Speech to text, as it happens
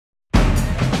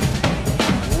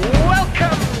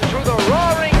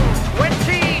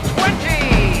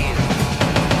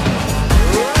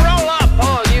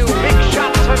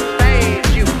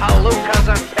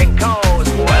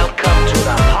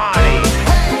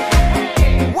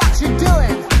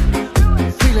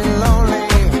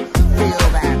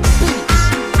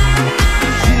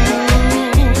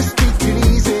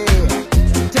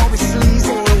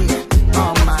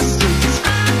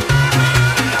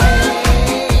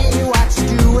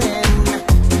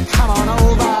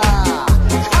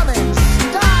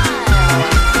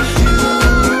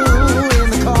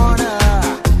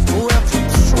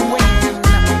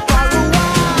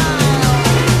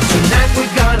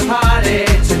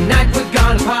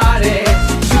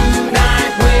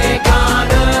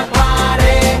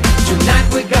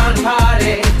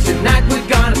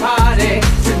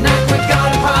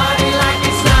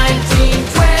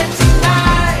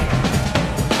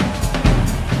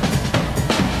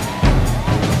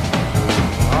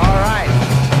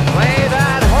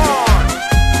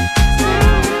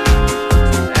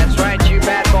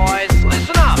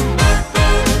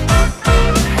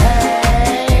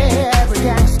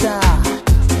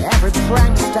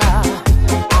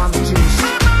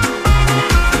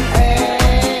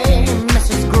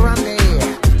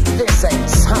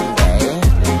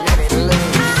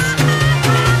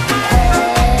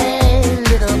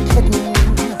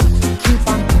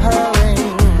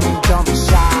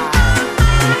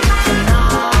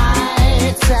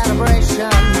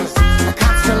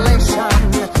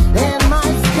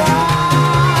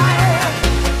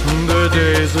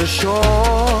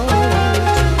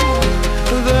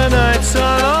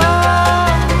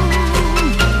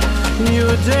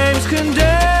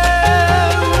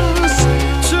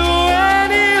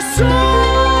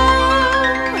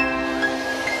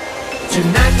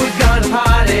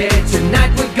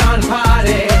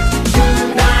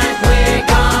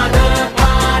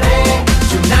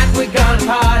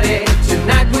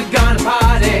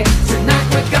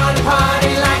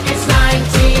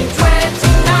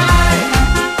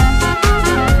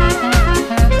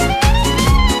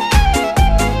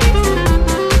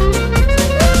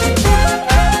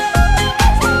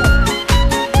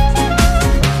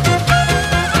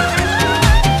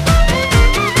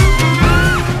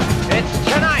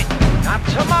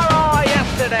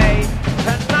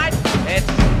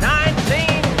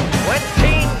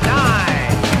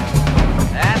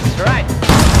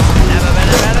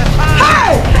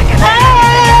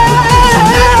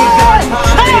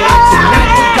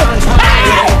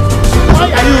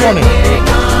running?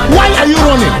 Why are you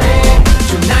running?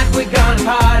 Tonight we're gonna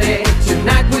party.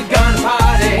 Tonight we're gonna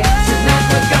party. Tonight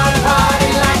we're gonna party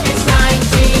like it's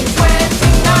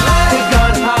 1929. We're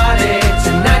gonna party.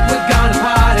 Tonight we're gonna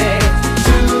party.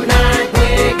 Tonight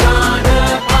we're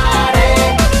gonna party.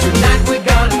 Tonight we're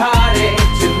gonna party.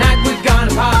 Tonight we're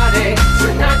gonna party.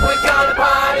 Tonight we're gonna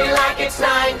party like it's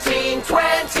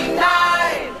 1929.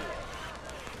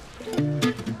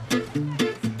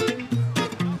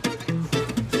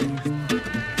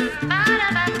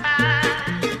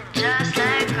 Just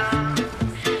let go.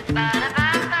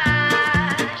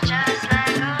 Just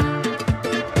let go.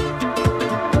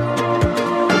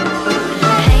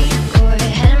 Hey boy,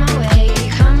 head my way.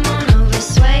 Come on over,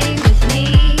 sway with me.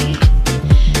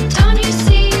 Don't you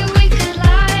see we could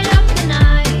light up the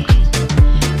night?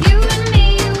 You and me,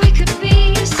 we could be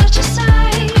such a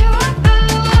sight. Oh,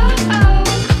 oh, oh.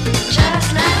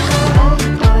 Just let go. Oh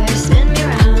boy, spin me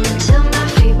round until my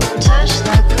feet won't touch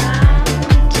the ground.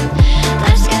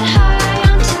 Let's get high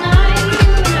on tonight,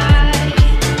 you and I.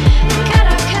 Forget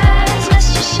our cares, let's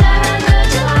just share the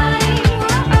delight.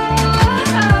 Oh,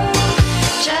 oh,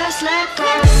 oh. Just let go.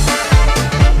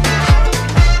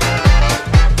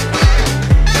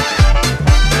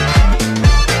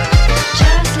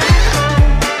 Just let go.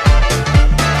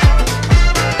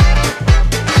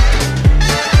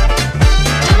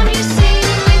 Don't you see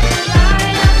we could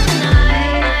light up the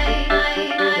night? Hey,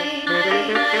 hey,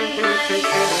 don't you see?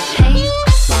 Hey,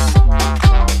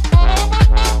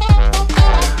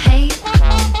 hey,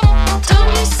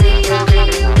 don't you see?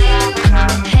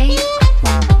 Hey,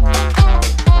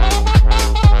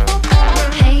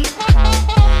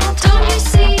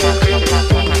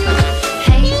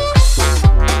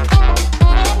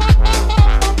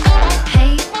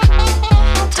 hey,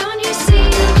 don't you see?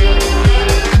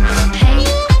 Hey,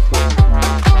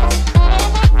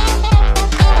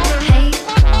 hey,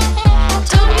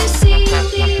 don't you see?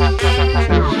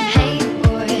 Hey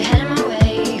boy, head my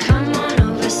way. Come on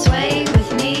over, sway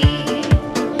with me.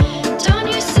 Don't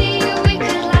you see we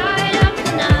could light up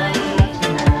the night?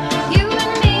 You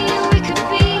and me, we could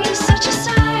be such a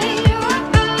sight.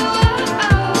 Oh, oh,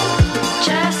 oh.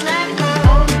 Just let go.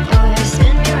 Oh boy,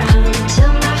 spin me round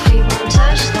until my feet won't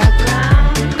touch the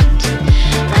ground.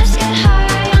 Let's get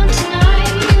high on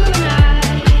tonight, you and I.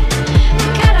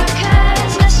 Forget our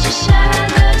cares, let's just share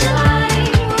the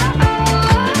delight. Oh,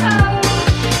 oh,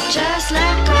 oh. Just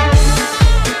let go.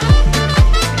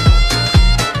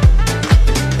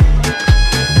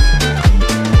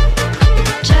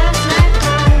 Just let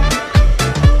go.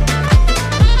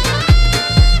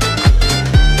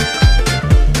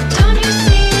 Don't you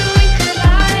see we could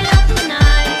light up the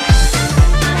night?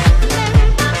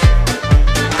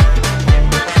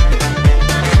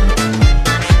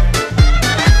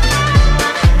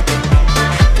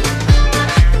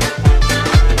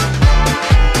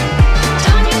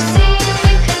 Don't you see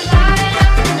we could light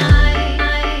up the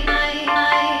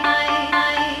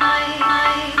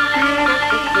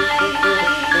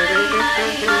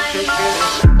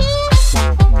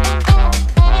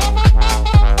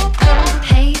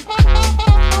Hey,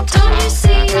 don't you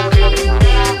see?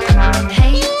 Hey,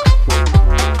 hey,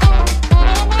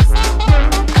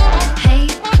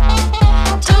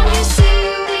 don't you see?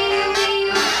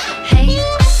 Hey,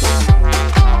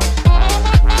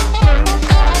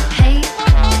 hey,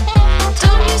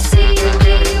 don't you see?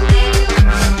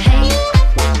 Hey,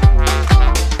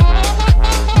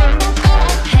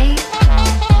 hey,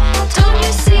 don't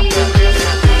you see?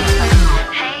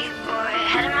 Hey boy,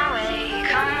 head my way.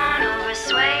 Come on over,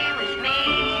 sway with me.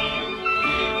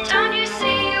 Don't you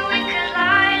see we could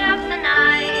light up the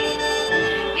night?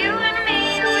 You and me,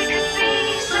 we could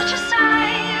be such a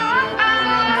sight. Oh,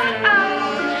 oh,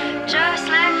 oh. Just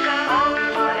let go. Oh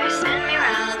boy, spin me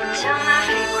round until my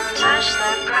feet won't touch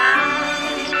the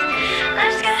ground.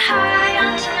 Let's get high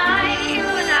on tonight, you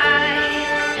and I.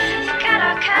 Forget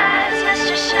our cares, let's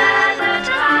just share the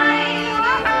delight.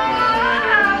 Oh,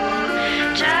 oh,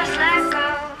 oh. Just let go.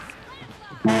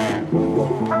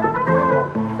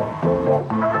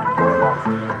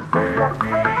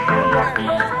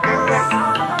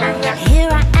 Here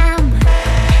I am,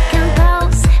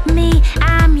 compose me.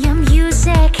 I'm your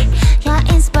music, your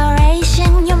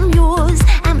inspiration, your muse.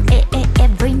 I'm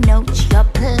every note you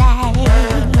play.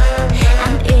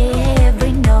 I'm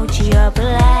every note you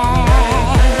play.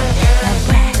 My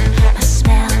breath, my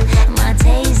smell, my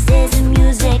taste is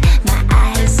music. My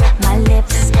eyes, my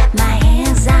lips, my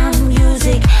hands, I'm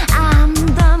music. I'm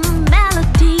the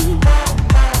melody,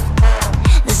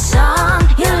 the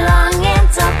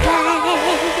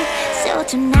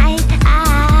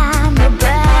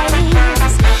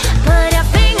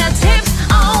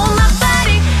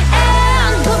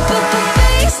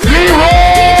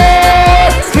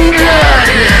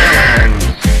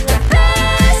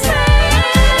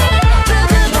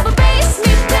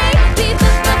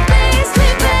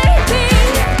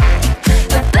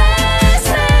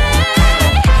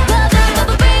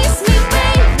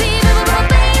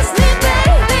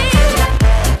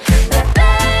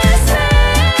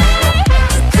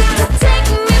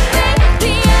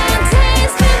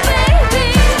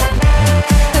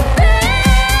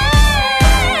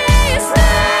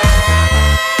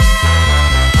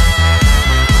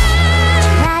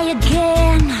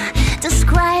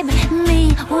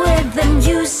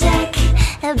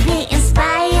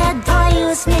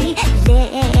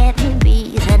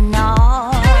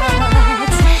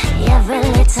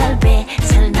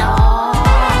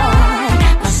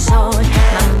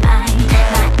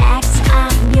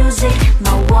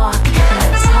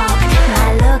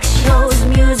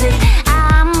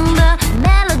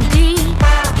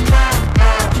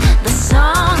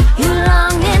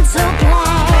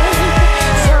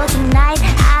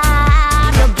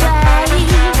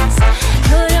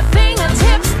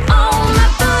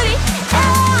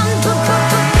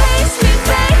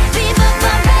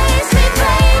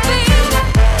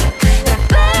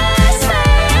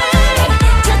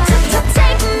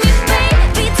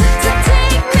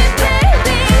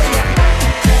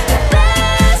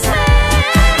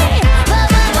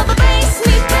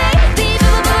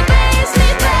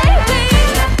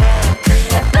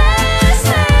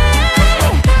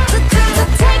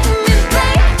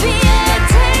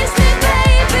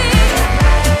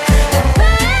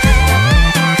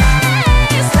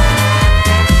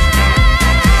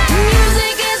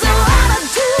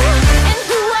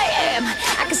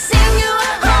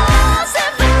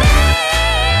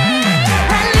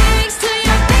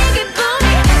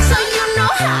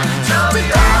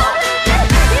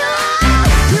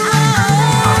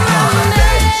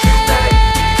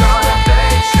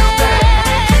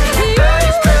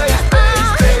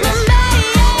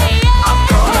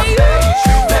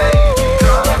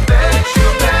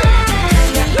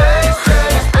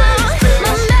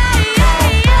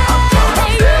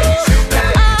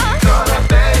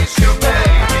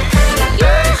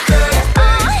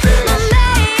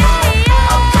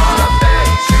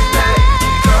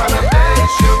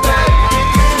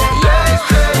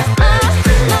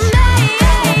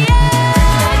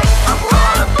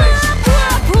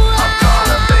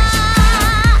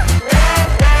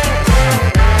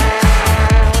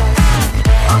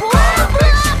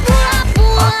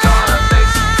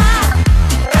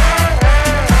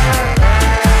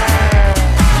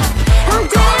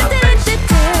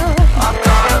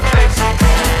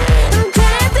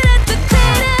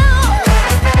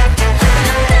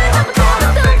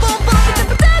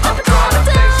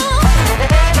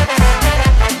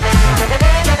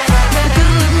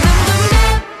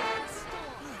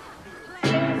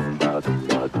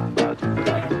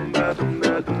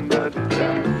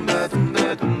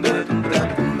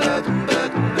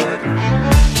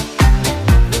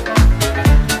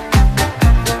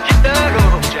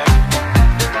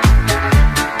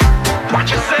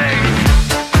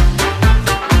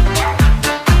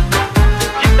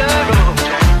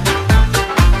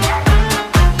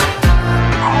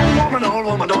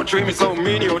treat me so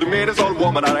mean. You're the meanest old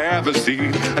woman I ever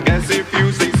seen. I guess if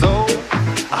you say so,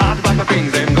 I'll have to pack my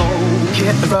things and go.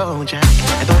 Hit the road, Jack,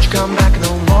 and don't you come back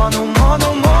no more, no more,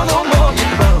 no more, no more. Hit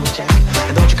the road, Jack,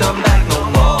 and don't you come back.